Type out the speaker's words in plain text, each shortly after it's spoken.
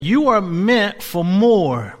You are meant for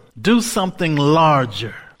more. Do something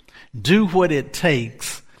larger. Do what it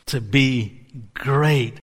takes to be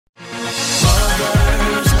great.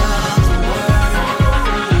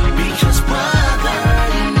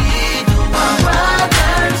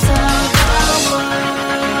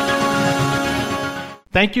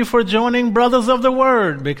 Thank you for joining Brothers of the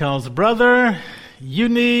Word, because, brother, you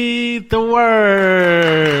need the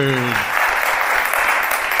Word.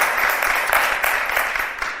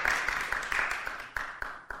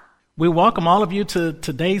 We welcome all of you to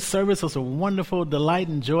today's service. It's a wonderful delight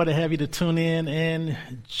and joy to have you to tune in and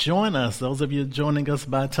join us. Those of you joining us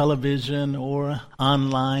by television or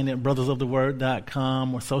online at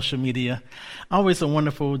brothersoftheword.com or social media, always a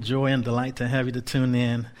wonderful joy and delight to have you to tune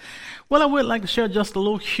in. Well, I would like to share just a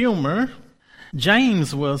little humor.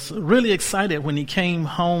 James was really excited when he came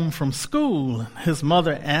home from school. His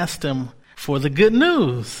mother asked him for the good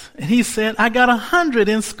news. And he said, I got 100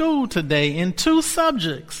 in school today in 2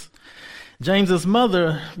 subjects. James's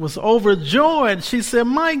mother was overjoyed. She said,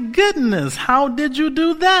 my goodness, how did you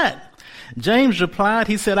do that? James replied,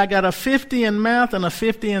 he said, I got a 50 in math and a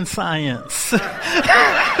 50 in science.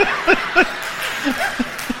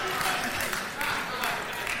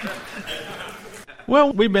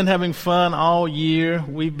 Well, we've been having fun all year.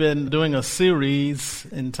 We've been doing a series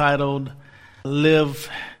entitled Live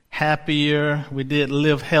Happier. We did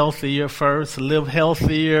Live Healthier first, Live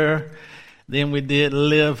Healthier. Then we did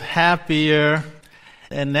Live Happier.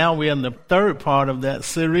 And now we're in the third part of that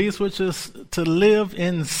series, which is to live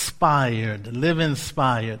inspired. Live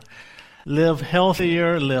inspired. Live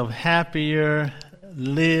healthier, live happier,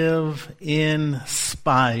 live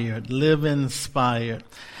inspired. Live inspired.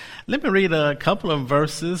 Let me read a couple of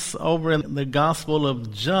verses over in the Gospel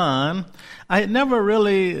of John. I had never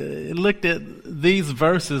really looked at these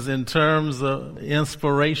verses in terms of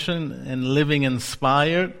inspiration and living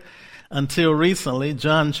inspired until recently.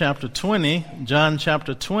 John chapter 20,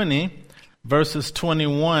 verses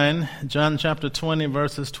 21. John chapter 20,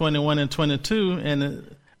 verses 21 and 22. And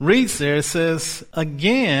it reads there, it says,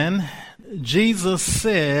 again, Jesus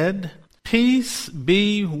said, peace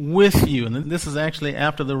be with you. And this is actually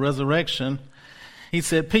after the resurrection. He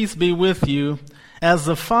said, peace be with you. As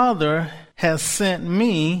the Father has sent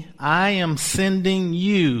me, I am sending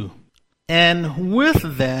you. And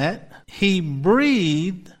with that, he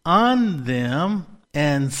breathed on them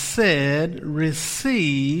and said,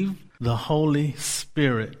 receive the Holy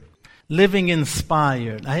Spirit. Living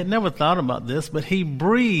inspired. I had never thought about this, but he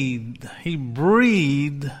breathed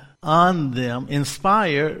on them.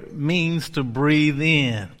 Inspire means to breathe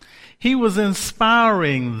in. He was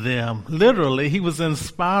inspiring them. Literally, he was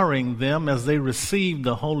inspiring them as they received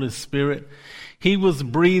the Holy Spirit. He was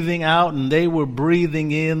breathing out and they were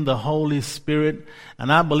breathing in the Holy Spirit.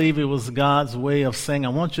 And I believe it was God's way of saying, I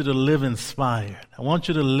want you to live inspired. I want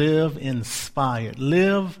you to live inspired.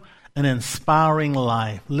 Live an inspiring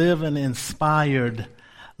life. Live an inspired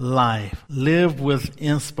life. Live with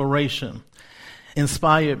inspiration.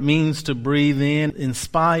 Inspired means to breathe in.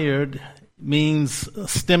 Inspired means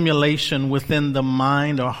stimulation within the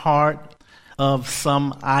mind or heart of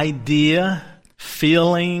some idea,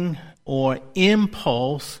 feeling, or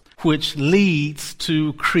impulse which leads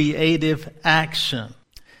to creative action.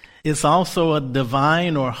 It's also a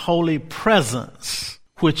divine or holy presence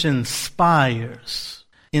which inspires.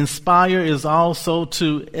 Inspire is also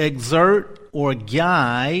to exert or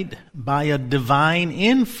guide by a divine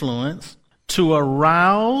influence to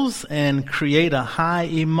arouse and create a high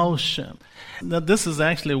emotion. Now, this is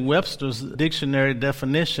actually Webster's dictionary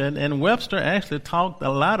definition, and Webster actually talked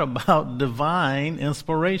a lot about divine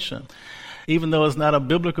inspiration. Even though it's not a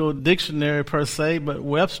biblical dictionary per se, but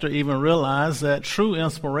Webster even realized that true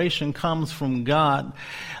inspiration comes from God.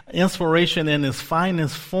 Inspiration in its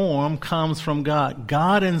finest form comes from God.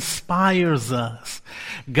 God inspires us.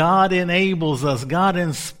 God enables us. God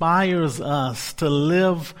inspires us to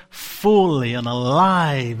live fully and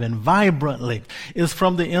alive and vibrantly. It's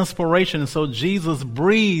from the inspiration. So Jesus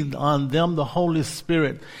breathed on them the Holy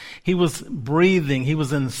Spirit. He was breathing. He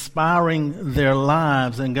was inspiring their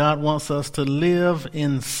lives. And God wants us to live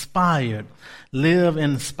inspired. Live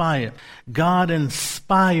inspired. God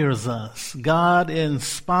inspires us. God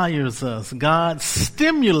inspires us. God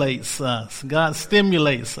stimulates us. God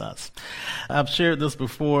stimulates us. I've shared this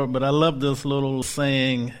before, but I love this little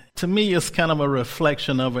saying. To me, it's kind of a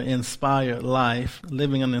reflection of an inspired life,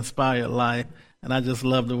 living an inspired life. And I just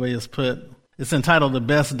love the way it's put. It's entitled The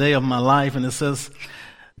Best Day of My Life. And it says,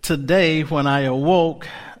 today, when I awoke,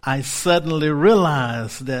 I suddenly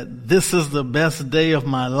realized that this is the best day of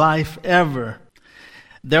my life ever.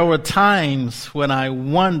 There were times when I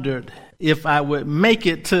wondered if I would make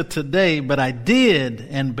it to today, but I did.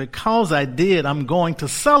 And because I did, I'm going to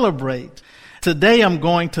celebrate. Today I'm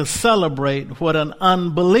going to celebrate what an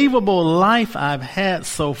unbelievable life I've had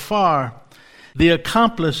so far. The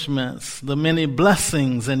accomplishments, the many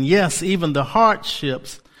blessings, and yes, even the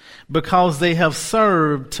hardships, because they have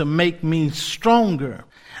served to make me stronger.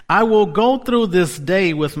 I will go through this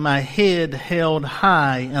day with my head held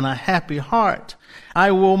high and a happy heart.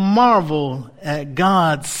 I will marvel at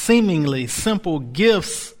God's seemingly simple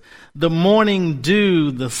gifts, the morning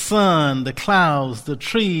dew, the sun, the clouds, the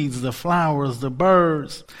trees, the flowers, the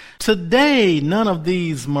birds. Today, none of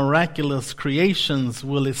these miraculous creations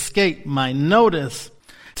will escape my notice.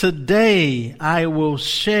 Today, I will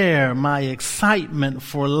share my excitement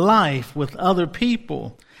for life with other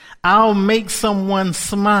people. I'll make someone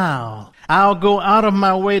smile. I'll go out of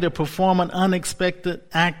my way to perform an unexpected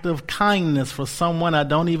act of kindness for someone I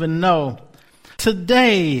don't even know.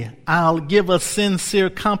 Today, I'll give a sincere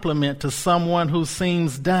compliment to someone who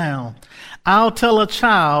seems down. I'll tell a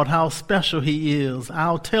child how special he is.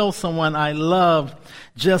 I'll tell someone I love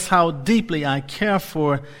just how deeply I care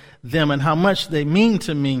for them and how much they mean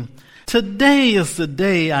to me. Today is the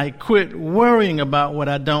day I quit worrying about what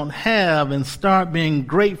I don't have and start being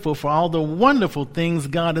grateful for all the wonderful things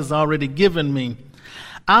God has already given me.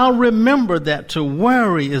 I'll remember that to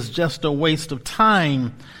worry is just a waste of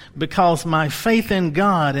time because my faith in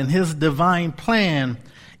God and His divine plan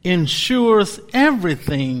ensures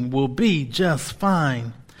everything will be just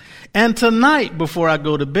fine. And tonight, before I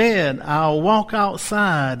go to bed, I'll walk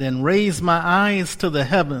outside and raise my eyes to the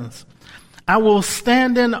heavens. I will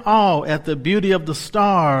stand in awe at the beauty of the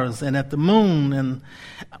stars and at the moon and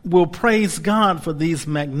will praise God for these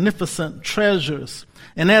magnificent treasures.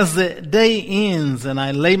 And as the day ends and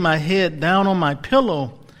I lay my head down on my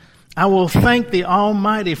pillow, I will thank the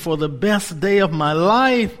Almighty for the best day of my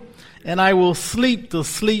life, and I will sleep the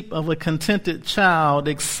sleep of a contented child,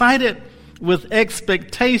 excited with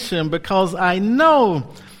expectation because I know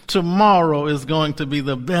tomorrow is going to be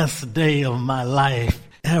the best day of my life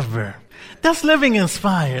ever. That's living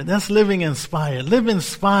inspired. That's living inspired. Live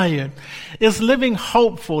inspired. It's living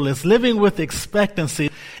hopeful. It's living with expectancy.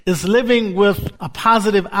 It's living with a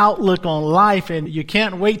positive outlook on life. And you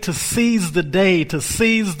can't wait to seize the day, to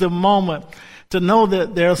seize the moment, to know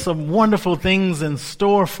that there are some wonderful things in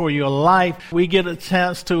store for your life. We get a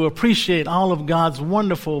chance to appreciate all of God's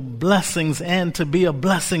wonderful blessings and to be a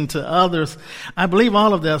blessing to others. I believe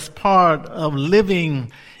all of that's part of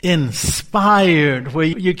living inspired, where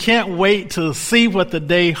you can't wait to see what the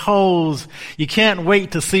day holds. You can't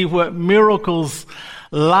wait to see what miracles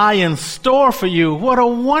lie in store for you. What a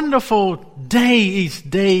wonderful day each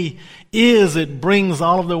day is. It brings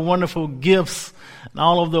all of the wonderful gifts and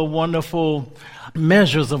all of the wonderful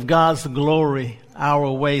measures of God's glory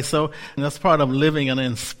our way. So that's part of living an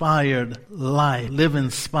inspired life. Live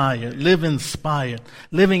inspired,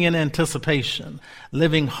 living in anticipation,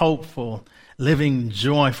 living hopeful, living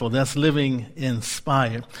joyful. That's living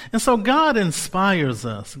inspired. And so God inspires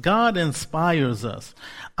us. God inspires us.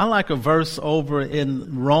 I like a verse over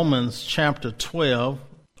in Romans chapter 12.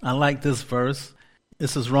 I like this verse.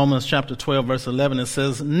 This is Romans chapter 12, verse 11. It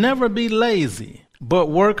says, "Never be lazy, but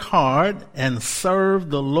work hard and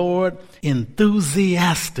serve the Lord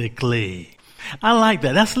enthusiastically." I like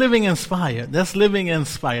that. That's living inspired. That's living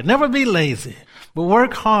inspired. Never be lazy, but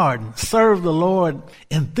work hard and serve the Lord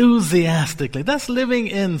enthusiastically. That's living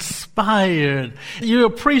inspired. You're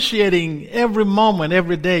appreciating every moment,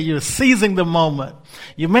 every day. You're seizing the moment.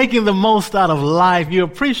 You're making the most out of life. You're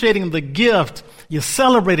appreciating the gift. You're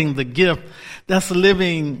celebrating the gift. That's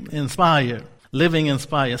living inspired. Living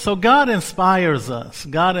inspired. So God inspires us.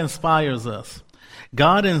 God inspires us.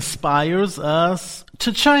 God inspires us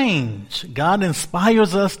to change. God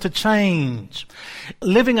inspires us to change.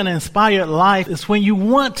 Living an inspired life is when you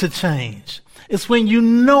want to change. It's when you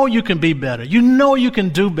know you can be better. You know you can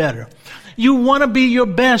do better. You want to be your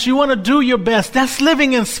best. You want to do your best. That's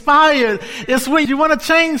living inspired. It's when you want to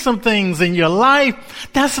change some things in your life.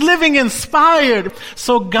 That's living inspired.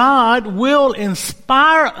 So God will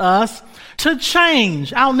inspire us to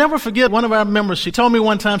change. I'll never forget one of our members. She told me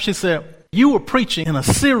one time, she said, "You were preaching in a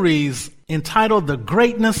series entitled The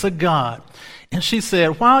Greatness of God." And she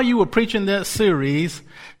said, while you were preaching that series,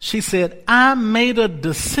 she said, "I made a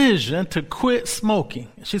decision to quit smoking."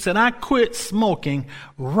 She said, "I quit smoking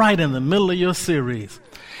right in the middle of your series."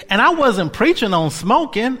 And I wasn't preaching on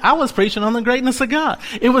smoking. I was preaching on the greatness of God.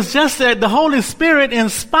 It was just that the Holy Spirit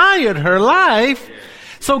inspired her life.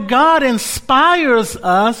 So God inspires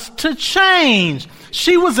us to change.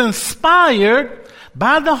 She was inspired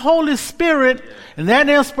by the Holy Spirit, and that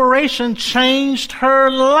inspiration changed her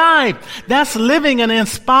life. That's living an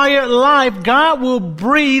inspired life. God will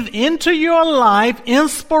breathe into your life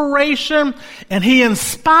inspiration, and He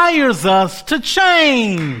inspires us to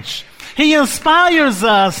change. He inspires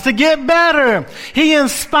us to get better. He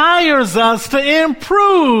inspires us to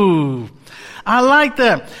improve. I like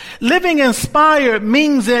that. Living inspired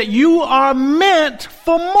means that you are meant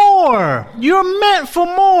for more. You're meant for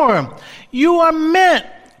more. You are meant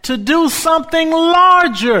to do something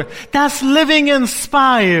larger. That's living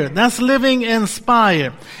inspired. That's living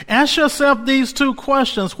inspired. Ask yourself these two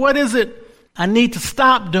questions. What is it I need to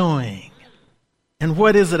stop doing? And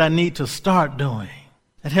what is it I need to start doing?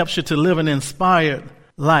 It helps you to live an inspired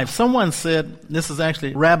life. Someone said, this is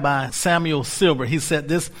actually Rabbi Samuel Silver. He said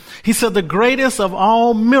this. He said, the greatest of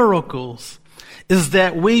all miracles is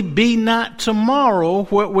that we be not tomorrow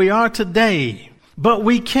what we are today. But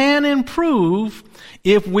we can improve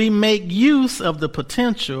if we make use of the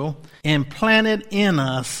potential implanted in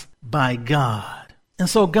us by God. And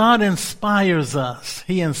so God inspires us.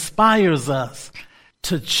 He inspires us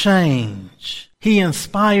to change. He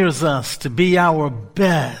inspires us to be our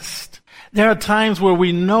best. There are times where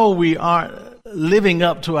we know we aren't living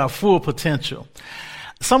up to our full potential.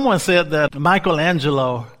 Someone said that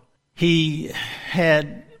Michelangelo, he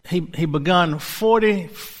begun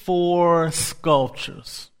 44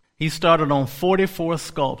 sculptures. He started on 44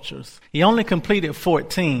 sculptures. He only completed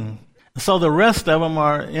 14. So the rest of them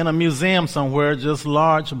are in a museum somewhere, just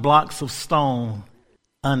large blocks of stone,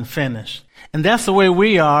 unfinished. And that's the way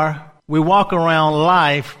we are. We walk around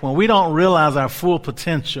life when we don't realize our full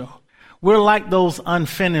potential. We're like those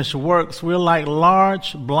unfinished works. We're like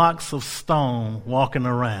large blocks of stone walking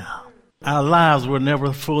around. Our lives were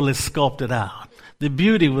never fully sculpted out. The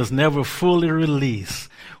beauty was never fully released.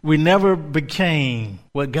 We never became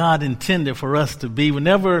what God intended for us to be. We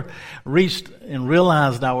never reached and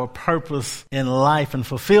realized our purpose in life and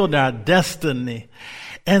fulfilled our destiny.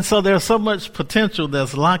 And so there's so much potential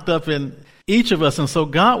that's locked up in each of us. And so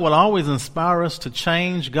God will always inspire us to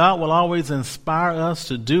change. God will always inspire us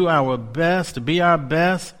to do our best, to be our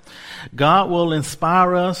best. God will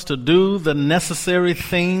inspire us to do the necessary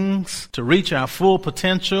things to reach our full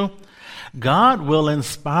potential. God will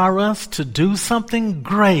inspire us to do something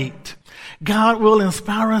great. God will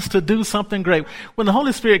inspire us to do something great. When the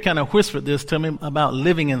Holy Spirit kind of whispered this to me about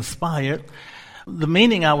living inspired, the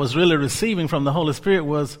meaning I was really receiving from the Holy Spirit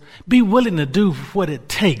was, be willing to do what it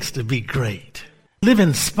takes to be great. Live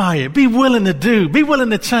inspired. Be willing to do. Be willing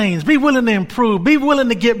to change. Be willing to improve. Be willing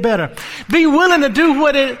to get better. Be willing to do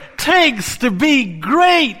what it takes to be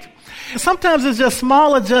great. Sometimes it's just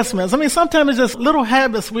small adjustments. Sometimes it's just little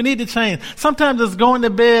habits we need to change. Sometimes it's going to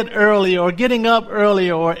bed earlier or getting up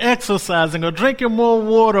earlier or exercising or drinking more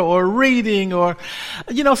water or reading or,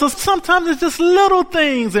 so sometimes it's just little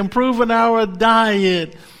things, improving our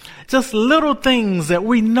diet, just little things that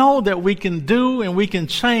we know that we can do and we can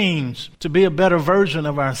change to be a better version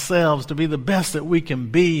of ourselves, to be the best that we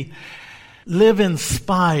can be. Live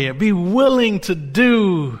inspired. Be willing to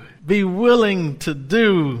do. Be willing to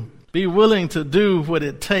do. Be willing to do what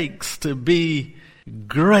it takes to be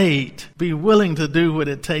great. Be willing to do what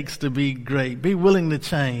it takes to be great. Be willing to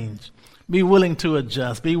change. Be willing to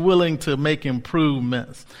adjust. Be willing to make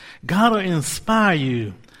improvements. God will inspire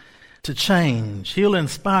you to change. He'll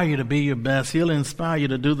inspire you to be your best. He'll inspire you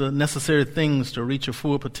to do the necessary things to reach your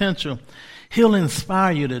full potential. He'll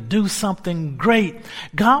inspire you to do something great.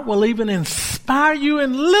 God will even inspire you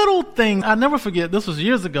in little things. I'll never forget, this was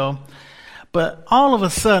years ago. But all of a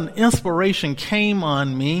sudden, inspiration came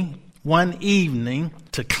on me one evening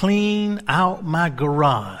to clean out my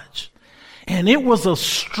garage. And it was a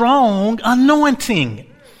strong anointing.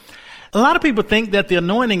 A lot of people think that the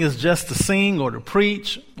anointing is just to sing or to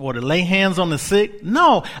preach or to lay hands on the sick.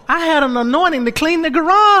 No, I had an anointing to clean the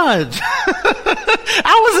garage.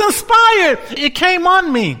 I was inspired. It came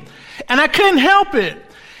on me, and I couldn't help it.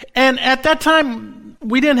 And at that time,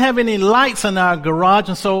 we didn't have any lights in our garage,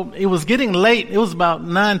 and so it was getting late. It was about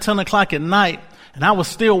 9, 10 o'clock at night, and I was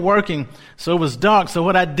still working, so it was dark. So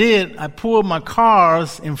what I did, I pulled my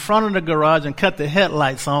cars in front of the garage and cut the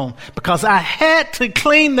headlights on because I had to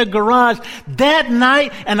clean the garage that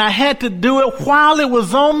night, and I had to do it while it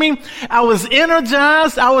was on me. I was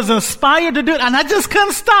energized. I was inspired to do it, and I just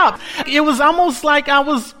couldn't stop. It was almost like I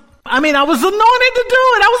was anointed to do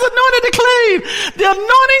it. I was anointed to clean. The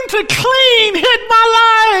anointing to clean hit my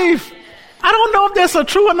life. I don't know if that's a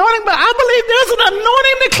true anointing, but I believe there's an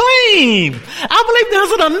anointing to clean. I believe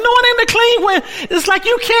there's an anointing to clean when it's like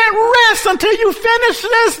you can't rest until you finish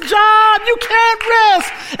this job. You can't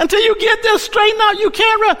rest until you get this straightened out. You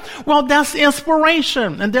can't rest. Well, that's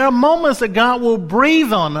inspiration. And there are moments that God will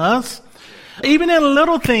breathe on us, even in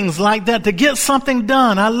little things like that, to get something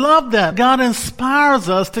done. I love that. God inspires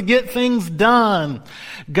us to get things done.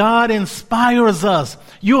 God inspires us.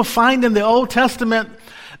 You'll find in the Old Testament,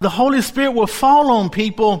 the Holy Spirit will fall on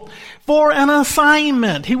people for an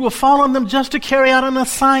assignment. He will fall on them just to carry out an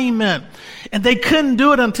assignment. And they couldn't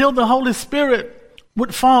do it until the Holy Spirit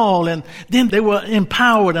would fall. And then they were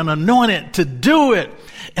empowered and anointed to do it.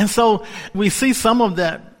 And so we see some of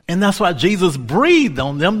that. And that's why Jesus breathed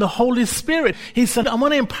on them, the Holy Spirit. He said, I'm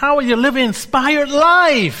going to empower you to live an inspired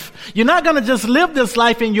life. You're not going to just live this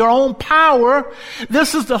life in your own power.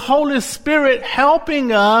 This is the Holy Spirit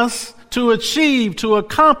helping us to achieve, to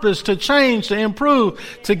accomplish, to change, to improve,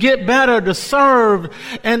 to get better, to serve,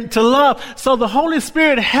 and to love. So the Holy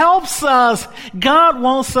Spirit helps us. God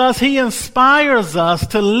wants us. He inspires us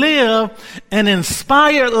to live an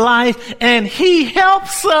inspired life, and He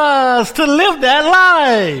helps us to live that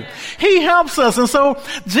life. He helps us. And so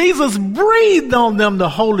Jesus breathed on them the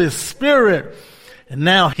Holy Spirit, and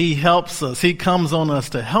now He helps us. He comes on us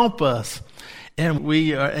to help us. And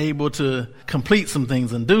we are able to complete some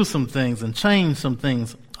things and do some things and change some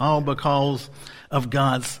things, all because of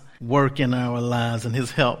God's work in our lives and His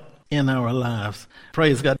help in our lives.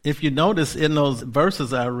 Praise God. If you notice in those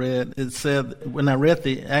verses I read, it said, when I read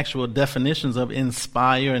the actual definitions of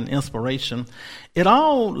inspire and inspiration, it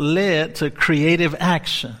all led to creative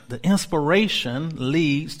action. The inspiration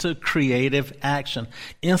leads to creative action.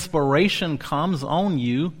 Inspiration comes on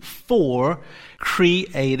you for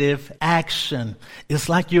creative action. It's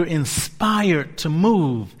like you're inspired to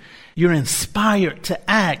move. You're inspired to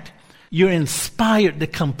act. You're inspired to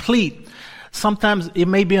complete. Sometimes it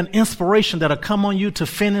may be an inspiration that'll come on you to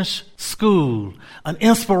finish school, an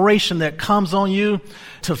inspiration that comes on you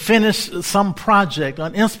to finish some project,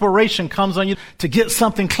 an inspiration comes on you to get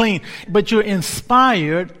something clean, but you're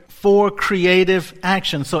inspired for creative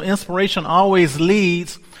action. So inspiration always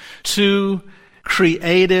leads to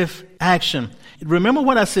creative action. Remember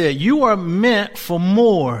what I said, you are meant for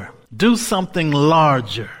more. Do something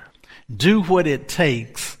larger. Do what it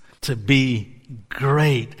takes to be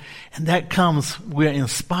great. And that comes, we're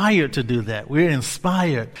inspired to do that. We're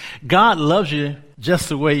inspired. God loves you just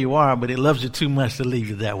the way you are, but He loves you too much to leave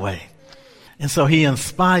you that way. And so He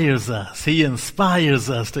inspires us. He inspires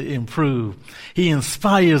us to improve. He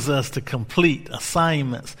inspires us to complete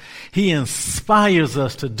assignments. He inspires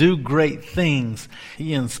us to do great things.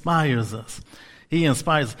 He inspires us. He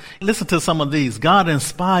inspires. Listen to some of these. God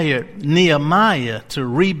inspired Nehemiah to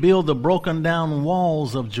rebuild the broken down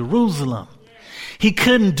walls of Jerusalem. He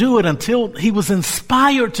couldn't do it until he was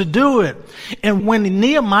inspired to do it. And when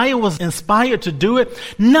Nehemiah was inspired to do it,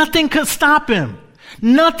 nothing could stop him.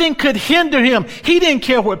 Nothing could hinder him. He didn't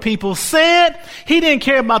care what people said. He didn't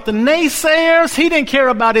care about the naysayers. He didn't care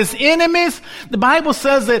about his enemies. The Bible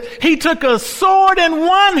says that he took a sword in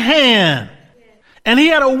one hand and he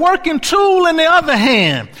had a working tool in the other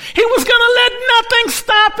hand. He was going to let nothing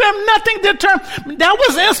stop him, nothing deter. That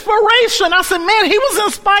was inspiration. I said, man, he was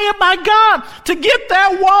inspired by God to get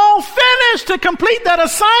that wall finished, to complete that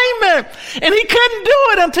assignment. And he couldn't do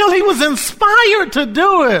it until he was inspired to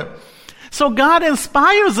do it. So God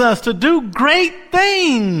inspires us to do great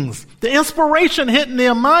things. The inspiration hit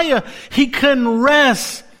Nehemiah. He couldn't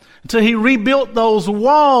rest until he rebuilt those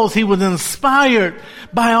walls. He was inspired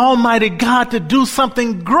by Almighty God to do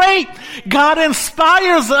something great. God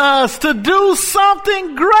inspires us to do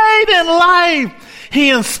something great in life. He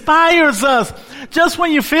inspires us. Just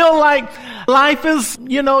when you feel like life is,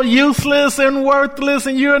 useless and worthless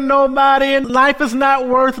and you're nobody and life is not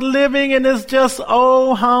worth living and it's just,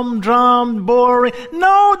 humdrum, boring.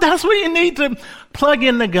 No, that's where you need to plug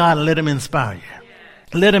into God and let Him inspire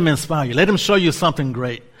you. Let Him inspire you. Let Him show you something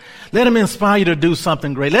great. Let Him inspire you to do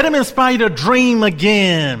something great. Let Him inspire you to dream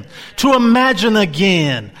again, to imagine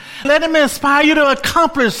again. Let Him inspire you to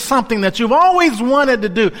accomplish something that you've always wanted to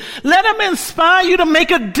do. Let Him inspire you to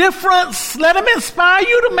make a difference. Let Him inspire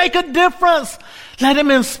you to make a difference. Let Him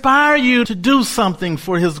inspire you to do something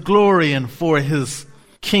for His glory and for His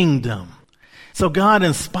kingdom. So God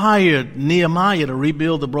inspired Nehemiah to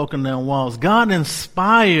rebuild the broken down walls. God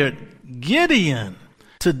inspired Gideon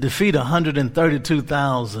to defeat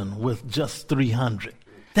 132,000 with just 300.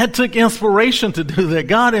 That took inspiration to do that.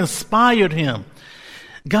 God inspired him.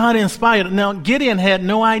 God inspired. Now, Gideon had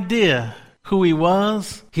no idea who he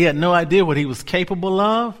was. He had no idea what he was capable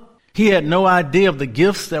of. He had no idea of the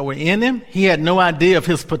gifts that were in him. He had no idea of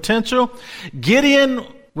his potential. Gideon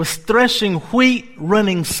was threshing wheat,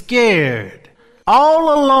 running scared.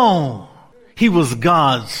 All alone, he was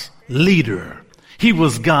God's leader. He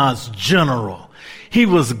was God's general. He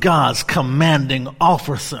was God's commanding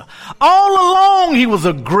officer. All along, he was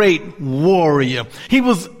a great warrior. He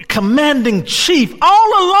was commanding chief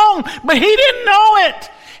all along, but he didn't know it.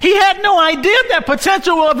 He had no idea that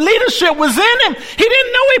potential of leadership was in him. He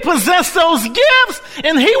didn't know he possessed those gifts,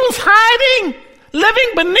 and he was hiding,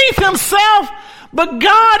 living beneath himself. But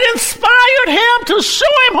God inspired him to show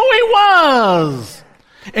him who he was.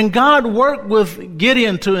 And God worked with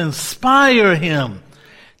Gideon to inspire him,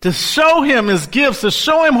 to show him his gifts, to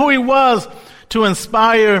show him who he was, to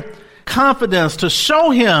inspire confidence, to show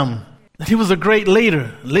him that he was a great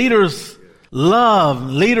leader. Leaders love,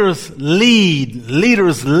 leaders lead,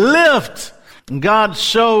 leaders lift. And God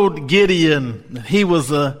showed Gideon that he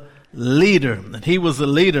was a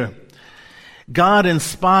leader, God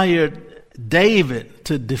inspired David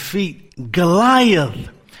to defeat Goliath.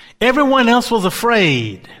 Everyone else was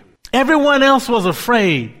afraid. David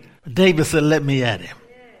said, let me at him.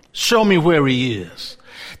 Show me where he is.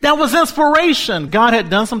 That was inspiration. God had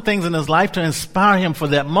done some things in his life to inspire him for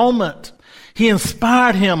that moment. He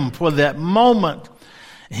inspired him for that moment.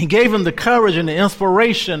 He gave him the courage and the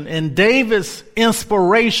inspiration. And David's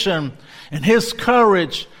inspiration and his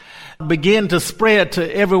courage began to spread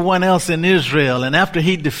to everyone else in Israel. And after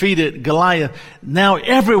he defeated Goliath, now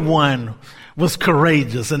everyone was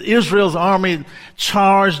courageous. And Israel's army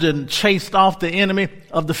charged and chased off the enemy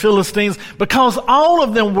of the Philistines because all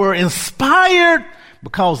of them were inspired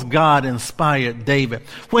because God inspired David.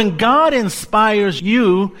 When God inspires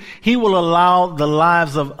you, he will allow the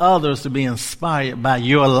lives of others to be inspired by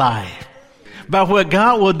your life. By what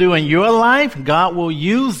God will do in your life, God will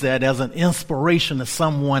use that as an inspiration to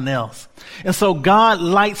someone else. And so God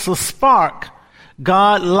lights a spark.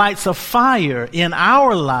 God lights a fire in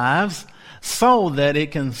our lives so that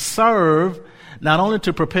it can serve not only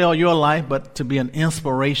to propel your life, but to be an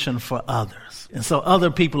inspiration for others. And so other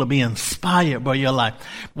people will be inspired by your life.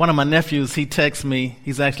 One of my nephews, he texts me.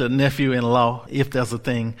 He's actually a nephew-in-law, if there's a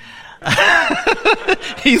thing.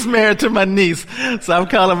 He's married to my niece, so I'm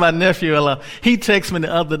calling my nephew-in-law. He texted me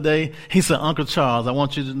the other day. He said, Uncle Charles, I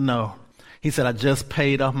want you to know. He said, I just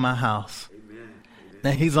paid off my house.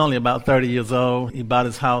 Now, he's only about 30 years old. He bought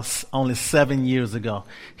his house only 7 years ago.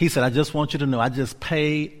 He said, I just want you to know, I just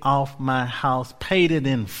paid off my house, paid it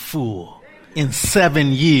in full in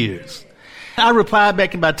 7 years. I replied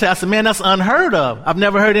back about text. I said, man, that's unheard of. I've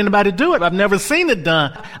never heard anybody do it. I've never seen it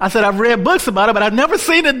done. I said, I've read books about it, but I've never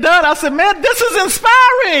seen it done. I said, man, this is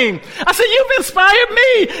inspiring. I said, you've inspired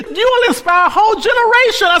me. You will inspire a whole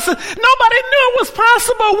generation. I said, nobody knew it was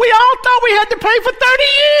possible. We all thought we had to pay for 30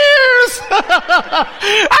 years.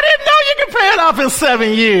 I didn't know you could pay it off in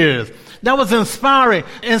 7 years. That was inspiring.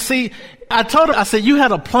 And see, I told her, I said, you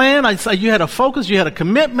had a plan. I said, you had a focus. You had a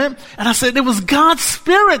commitment. And I said, it was God's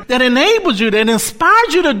Spirit that enabled you, that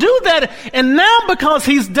inspired you to do that. And now because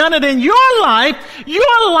he's done it in your life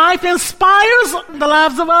inspires the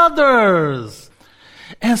lives of others.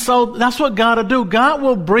 And so that's what God will do. God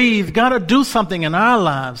will breathe. God will do something in our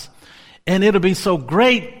lives. And it'll be so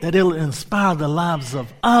great that it'll inspire the lives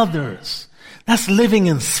of others. That's living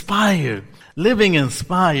inspired. Living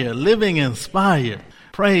inspired. Living inspired.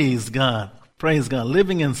 Praise God. Praise God.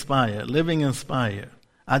 Living inspired. Living inspired.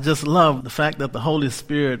 I just love the fact that the Holy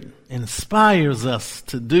Spirit inspires us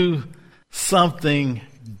to do something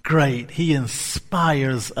great. He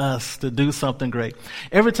inspires us to do something great.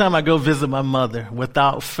 Every time I go visit my mother,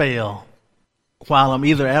 without fail, while I'm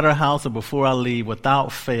either at her house or before I leave,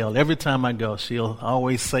 without fail, every time I go, she'll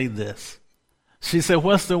always say this. She said,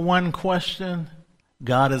 what's the one question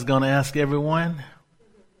God is going to ask everyone?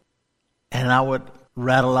 And I would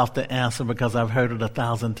rattle off the answer because I've heard it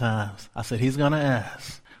 1,000 times. I said, he's going to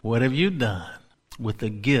ask, what have you done with the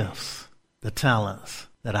gifts, the talents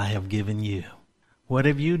that I have given you? What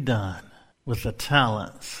have you done with the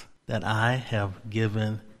talents that I have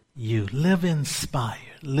given you? Live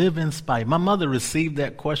inspired. Live inspired. My mother received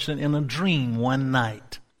that question in a dream one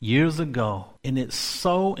night years ago, and it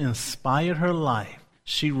so inspired her life.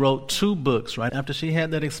 She wrote 2 books right after she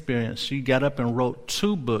had that experience. She got up and wrote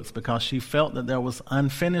 2 books because she felt that there was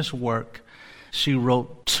unfinished work. She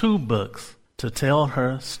wrote 2 books to tell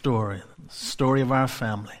her story, the story of our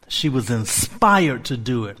family. She was inspired to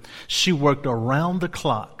do it. She worked around the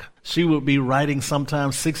clock. She would be writing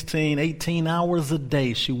sometimes 16, 18 hours a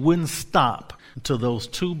day. She wouldn't stop until those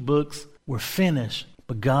 2 books were finished.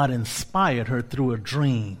 but God inspired her through a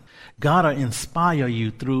dream. God will inspire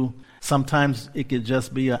you through, sometimes it could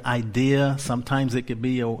just be an idea. Sometimes it could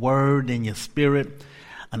be a word in your spirit,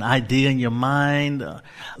 an idea in your mind.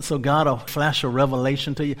 So God will flash a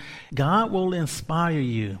revelation to you. God will inspire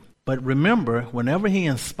you. But remember, whenever he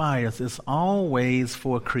inspires, it's always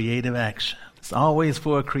for creative action. It's always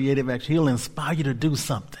for a creative action. He'll inspire you to do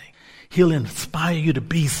something. He'll inspire you to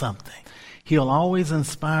be something. He'll always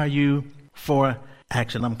inspire you for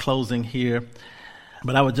action. I'm closing here.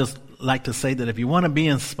 But I would just like to say that if you want to be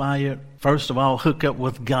inspired, first of all, hook up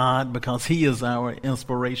with God, because he is our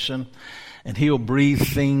inspiration. And he'll breathe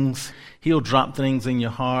things. He'll drop things in your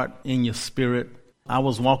heart, in your spirit. I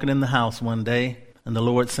was walking in the house one day, and the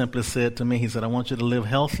Lord simply said to me, he said, I want you to live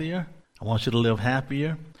healthier. I want you to live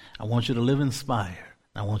happier. I want you to live inspired.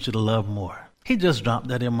 I want you to love more. He just dropped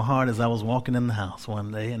that in my heart as I was walking in the house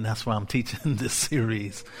one day, and that's why I'm teaching this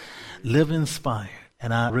series. Live inspired.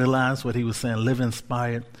 And I realized what he was saying, live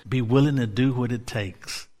inspired. Be willing to do what it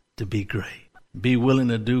takes to be great. Be willing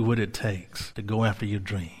to do what it takes to go after your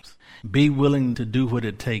dreams. Be willing to do what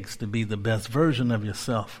it takes to be the best version of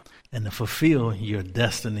yourself and to fulfill your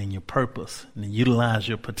destiny and your purpose and to utilize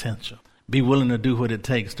your potential. Be willing to do what it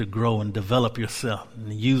takes to grow and develop yourself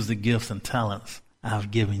and use the gifts and talents I've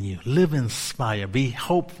given you. Live inspired. Be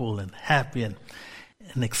hopeful and happy and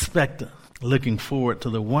expectant, looking forward to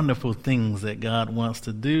the wonderful things that God wants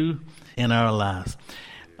to do in our lives.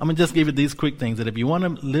 I'm going to just give you these quick things that if you want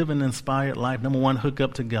to live an inspired life, number one, hook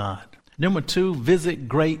up to God. Number two, visit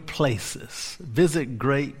great places. Visit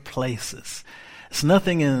great places. It's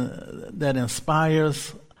nothing that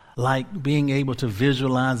inspires like being able to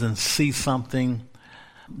visualize and see something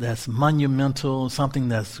that's monumental, something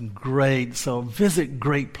that's great. So visit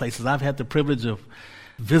great places. I've had the privilege of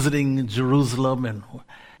visiting Jerusalem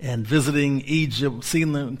and visiting Egypt,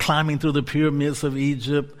 seeing them climbing through the pyramids of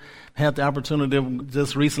Egypt. Had the opportunity of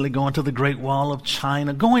just recently going to the Great Wall of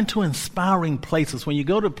China, going to inspiring places. When you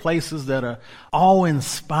go to places that are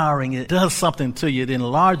awe-inspiring, it does something to you. It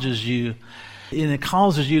enlarges you, and it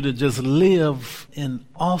causes you to just live in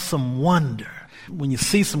awesome wonder when you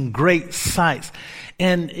see some great sights.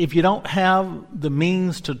 And if you don't have the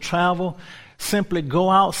means to travel, simply go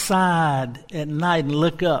outside at night and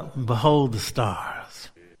look up and behold the stars.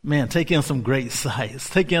 Man, take in some great sights.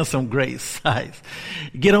 Take in some great sights.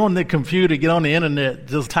 Get on the computer, get on the internet,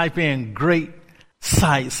 just type in great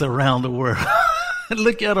sights around the world.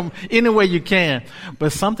 Look at them any way you can.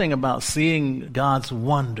 But something about seeing God's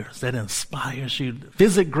wonders that inspires you.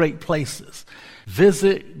 Visit great places.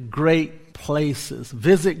 Visit great places.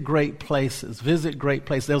 Visit great places. Visit great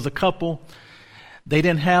places. There was a couple, they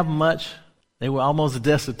didn't have much. They were almost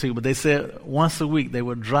destitute, but they said once a week they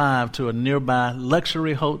would drive to a nearby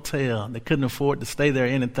luxury hotel. They couldn't afford to stay there or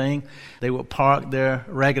anything. They would park their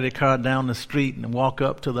raggedy car down the street and walk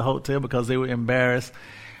up to the hotel because they were embarrassed.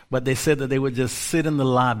 But they said that they would just sit in the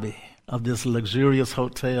lobby of this luxurious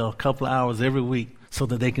hotel a couple of hours every week so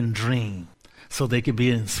that they can dream, so they can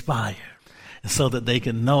be inspired, and so that they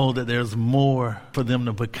can know that there's more for them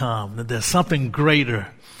to become, that there's something greater.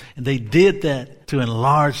 And they did that to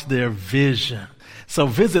enlarge their vision. So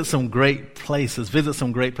visit some great places. Visit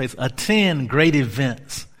some great places. Attend great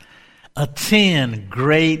events. Attend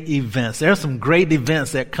great events. There are some great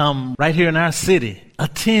events that come right here in our city.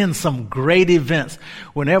 Attend some great events.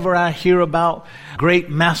 Whenever I hear about great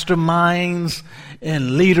masterminds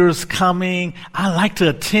and leaders coming, I like to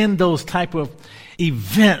attend those type of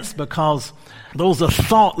events because those are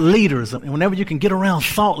thought leaders. And whenever you can get around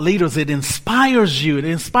thought leaders, it inspires you. It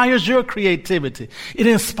inspires your creativity. It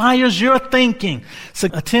inspires your thinking. So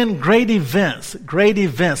attend great events, great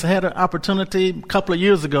events. I had an opportunity a couple of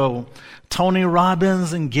years ago. Tony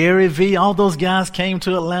Robbins and Gary Vee, all those guys came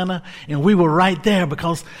to Atlanta, and we were right there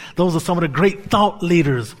because those are some of the great thought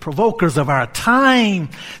leaders, provokers of our time.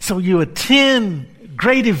 So you attend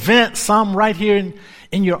great events, some right here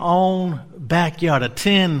in your own backyard.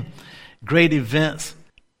 Attend great events.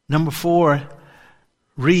 Number 4,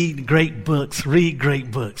 read great books. Read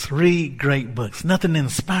great books. Read great books. Nothing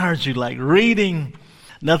inspires you like reading.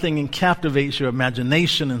 Nothing captivates your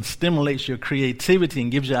imagination and stimulates your creativity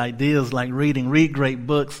and gives you ideas like reading. Read great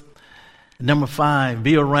books. Number 5,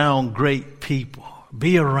 be around great people.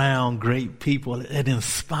 Be around great people. It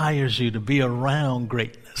inspires you to be around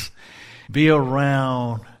greatness. Be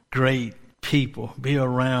around great people. Be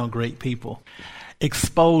around great people.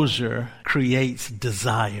 Exposure creates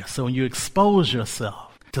desire. So when you expose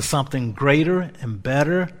yourself to something greater and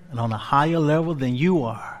better and on a higher level than you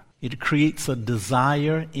are, It creates a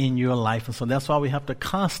desire in your life. And so that's why we have to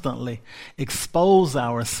constantly expose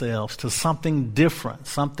ourselves to something different,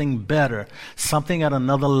 something better, something at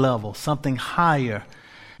another level, something higher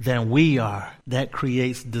than we are. That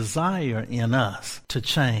creates desire in us to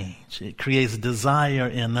change. It creates desire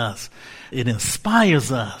in us. It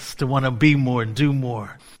inspires us to want to be more, do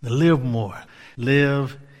more, to live more,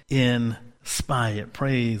 live inspired.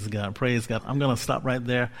 Praise God. Praise God. I'm going to stop right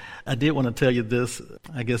there. I did want to tell you this.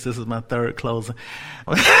 I guess this is my third closing.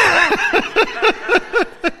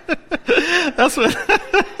 That's what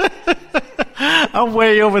I'm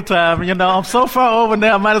way over time. You know, I'm so far over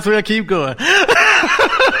now, I might as well keep going.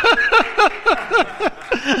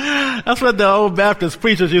 That's what the old Baptist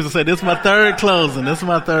preachers used to say. This is my third closing. This is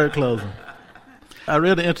my third closing. I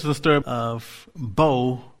read an interesting story of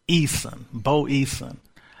Bo Eason. Bo Eason.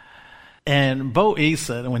 And Bo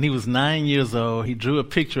Eason, when he was 9 years old, he drew a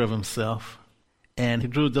picture of himself. And he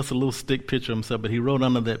drew just a little stick picture of himself, but he wrote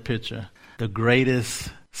under that picture, the greatest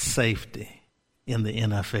safety in the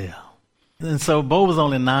NFL. And so Bo was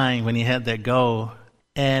only 9 when he had that goal.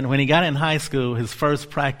 And when he got in high school, his first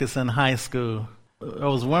practice in high school, there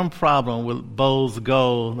was one problem with Bo's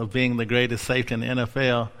goal of being the greatest safety in the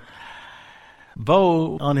NFL.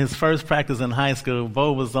 Bo, on his first practice in high school,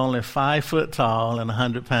 Bo was only 5 foot tall and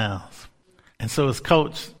 100 pounds. And so his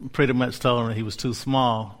coach pretty much told him he was too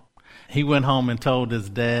small. He went home and told his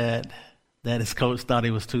dad that his coach thought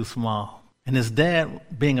he was too small. And his dad,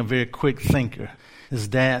 being a very quick thinker, his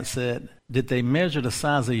dad said, "Did they measure the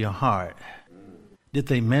size of your heart? Did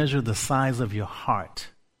they measure the size of your heart?"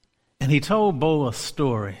 And he told Bo a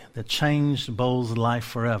story that changed Bo's life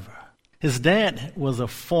forever. His dad was a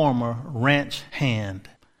former ranch hand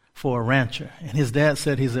for a rancher. And his dad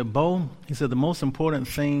said, Bo, the most important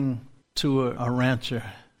thing to a rancher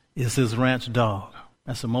is his ranch dog.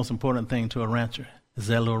 That's the most important thing to a rancher, is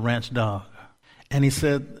that little ranch dog. And he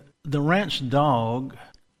said, the ranch dog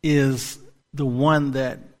is the one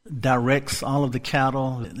that directs all of the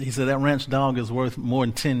cattle. He said that ranch dog is worth more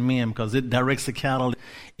than 10 men because it directs the cattle.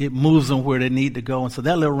 It moves them where they need to go. And so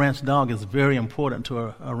that little ranch dog is very important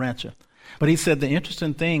to a rancher. But he said the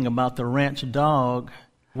interesting thing about the ranch dog,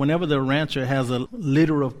 whenever the rancher has a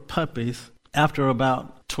litter of puppies, after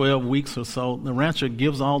about 12 weeks or so, the rancher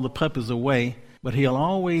gives all the puppies away, but he'll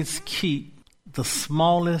always keep the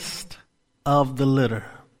smallest of the litter,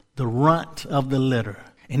 the runt of the litter.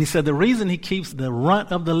 And he said the reason he keeps the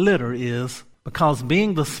runt of the litter is because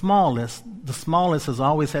being the smallest has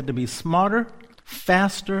always had to be smarter,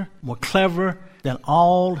 faster, more clever than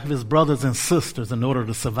all of his brothers and sisters in order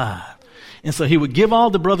to survive. And so he would give all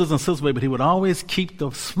the brothers and sisters away, but he would always keep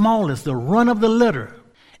the smallest, the run of the litter.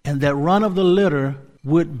 And that run of the litter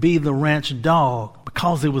would be the ranch dog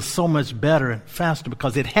because it was so much better and faster,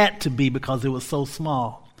 because it had to be, because it was so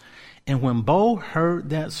small. And when Bo heard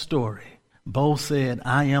that story, Bo said,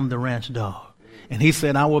 I am the ranch dog. And he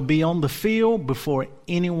said, I will be on the field before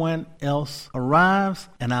anyone else arrives,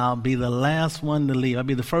 and I'll be the last one to leave. I'll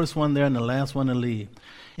be the first one there and the last one to leave.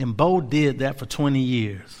 And Bo did that for 20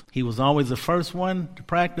 years. He was always the first one to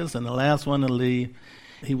practice and the last one to leave.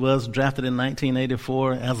 He was drafted in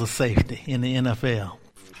 1984 as a safety in the NFL.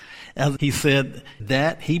 As he said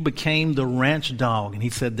that he became the ranch dog, and he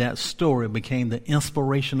said that story became the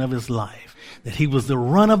inspiration of his life, that he was the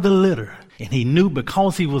run of the litter, and he knew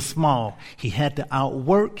because he was small, he had to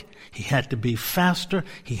outwork, he had to be faster,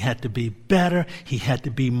 he had to be better, he had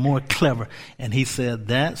to be more clever. And he said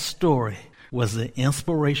that story was the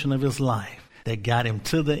inspiration of his life that got him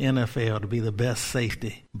to the NFL to be the best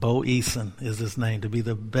safety. Bo Eason is his name, to be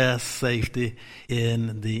the best safety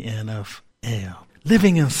in the NFL.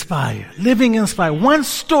 Living inspired. One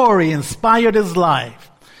story inspired his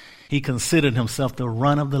life. He considered himself the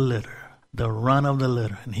run of the litter.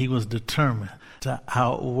 And he was determined to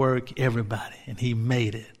outwork everybody. And he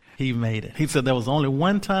made it. He said there was only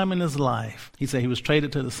one time in his life. He said he was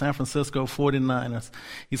traded to the San Francisco 49ers.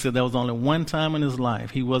 He said there was only one time in his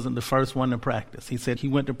life he wasn't the first one to practice. He said he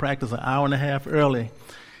went to practice an hour and a half early,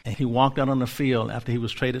 and he walked out on the field after he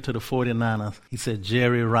was traded to the 49ers. He said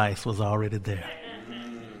Jerry Rice was already there.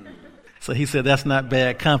 So he said that's not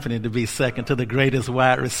bad company to be second to the greatest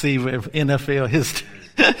wide receiver of NFL history.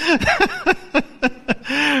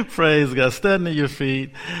 Praise God. Stand to your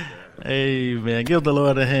feet. Amen. Give the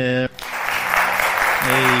Lord a hand.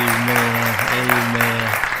 Amen.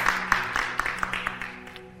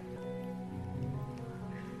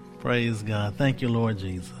 Praise God. Thank you, Lord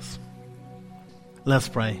Jesus. Let's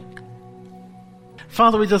pray.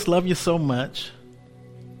 Father, we just love you so much.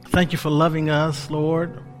 Thank you for loving us,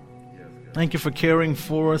 Lord. Thank you for caring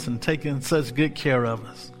for us and taking such good care of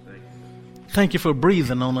us. Thank you for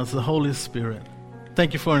breathing on us, the Holy Spirit.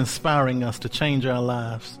 Thank you for inspiring us to change our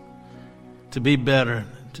lives, to be better,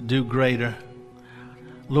 to do greater.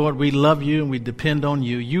 Lord, we love you and we depend on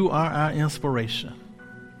you. You are our inspiration.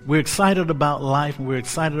 We're excited about life. We're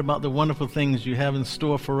excited about the wonderful things you have in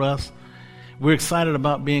store for us. We're excited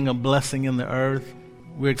about being a blessing in the earth.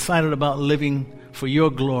 We're excited about living for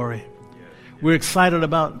your glory. We're excited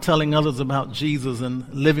about telling others about Jesus and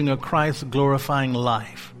living a Christ-glorifying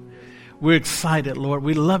life. We're excited, Lord.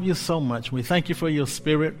 We love you so much. We thank you for your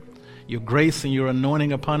spirit, your grace, and your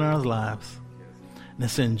anointing upon our lives. And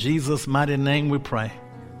it's in Jesus' mighty name we pray.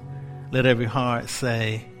 Let every heart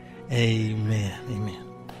say, amen. Amen.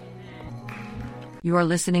 You are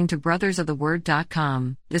listening to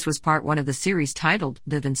brothersoftheword.com. This was part 1 of the series titled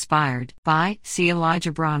Live Inspired by C.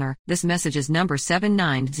 Elijah Bronner. This message is number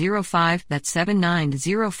 7905. That's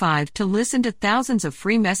 7905. To listen to thousands of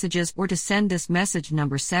free messages or to send this message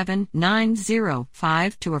number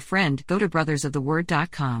 7905 to a friend, go to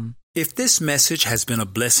brothersoftheword.com. If this message has been a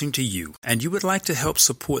blessing to you and you would like to help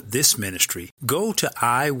support this ministry, go to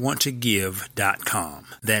iwanttogive.com.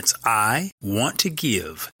 That's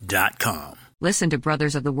iwanttogive.com. Listen to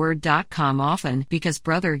brothersoftheword.com often because,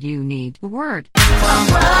 brother, you need the word.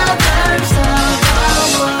 Brothers of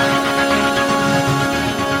the Word.